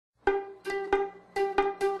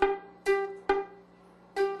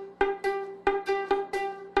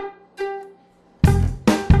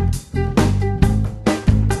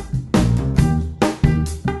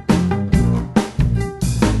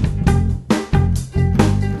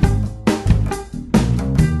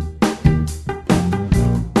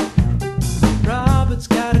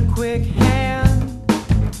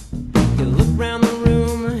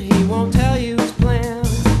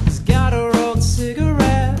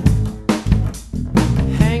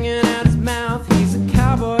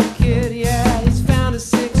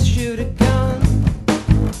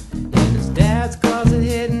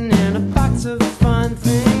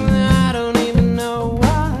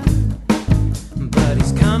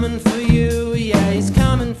coming for you, yeah, he's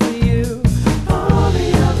coming for you. All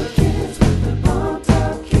the other kids with the pumped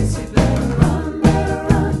up kicks, you better run,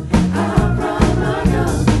 outrun my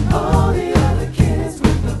gun. All the other kids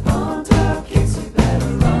with the pumped up kicks, you better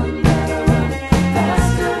run,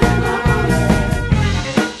 faster than my bullet.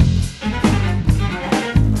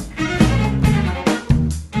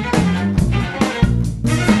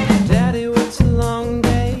 Daddy works a long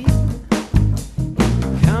day,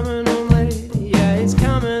 coming home late, yeah, he's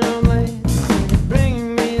coming home late,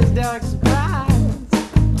 bringing me his dark surprise.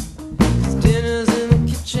 His dinner's in the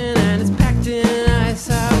kitchen and it's packed in ice.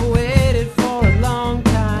 I've waited for a long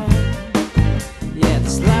time. Yeah, the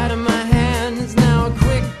sleight of my hand is now a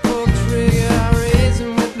quick pull trigger. I raise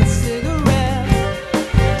him with my cigarette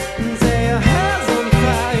and say, your hair's on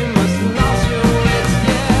fire, you must have lost your wits.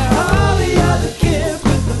 Yeah, all the other kids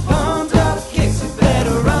with the pumped up kicks, you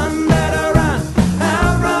better run,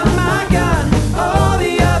 outrun my gun. All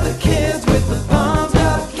the other kids with the pumped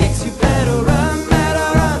up kicks, you better run,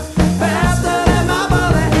 faster than my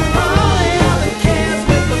bullet. All the other kids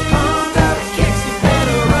with the pumped up kicks, you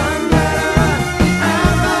better run,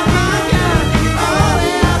 outrun my gun. All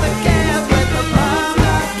the other kids with the pumped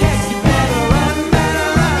up kicks, you better run,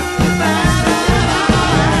 faster than my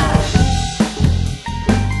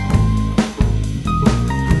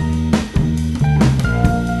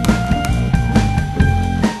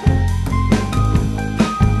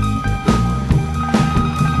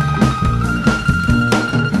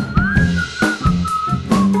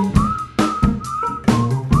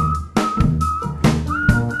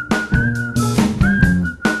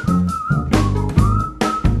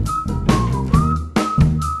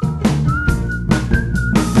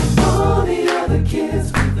All the other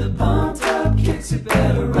kids with the pumped up kicks, you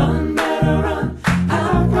better run,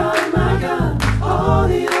 outrun my gun. All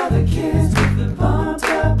the other kids with the pumped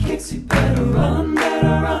up kicks, you better run,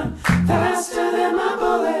 faster than my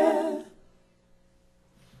bullet.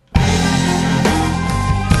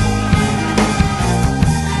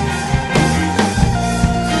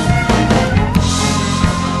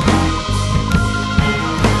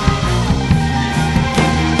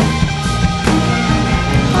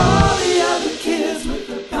 All the other kids with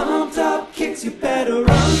the pumped up kicks, you better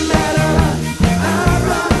run,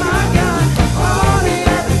 outrun my gun. All the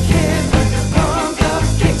other kids with the pumped up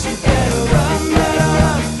kicks, you better run,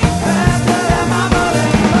 faster than my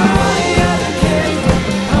bullet. All the other kids with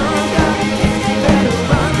the pumped up kicks, you better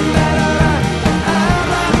run,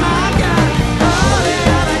 outrun my gun. All the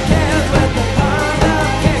other kids with the pumped up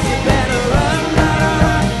kicks, you better run,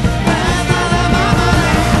 faster than my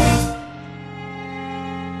bullet.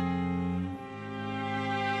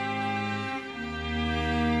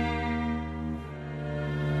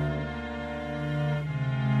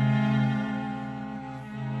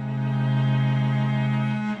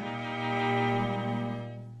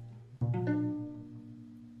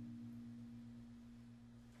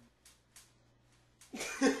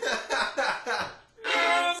 Ha ha!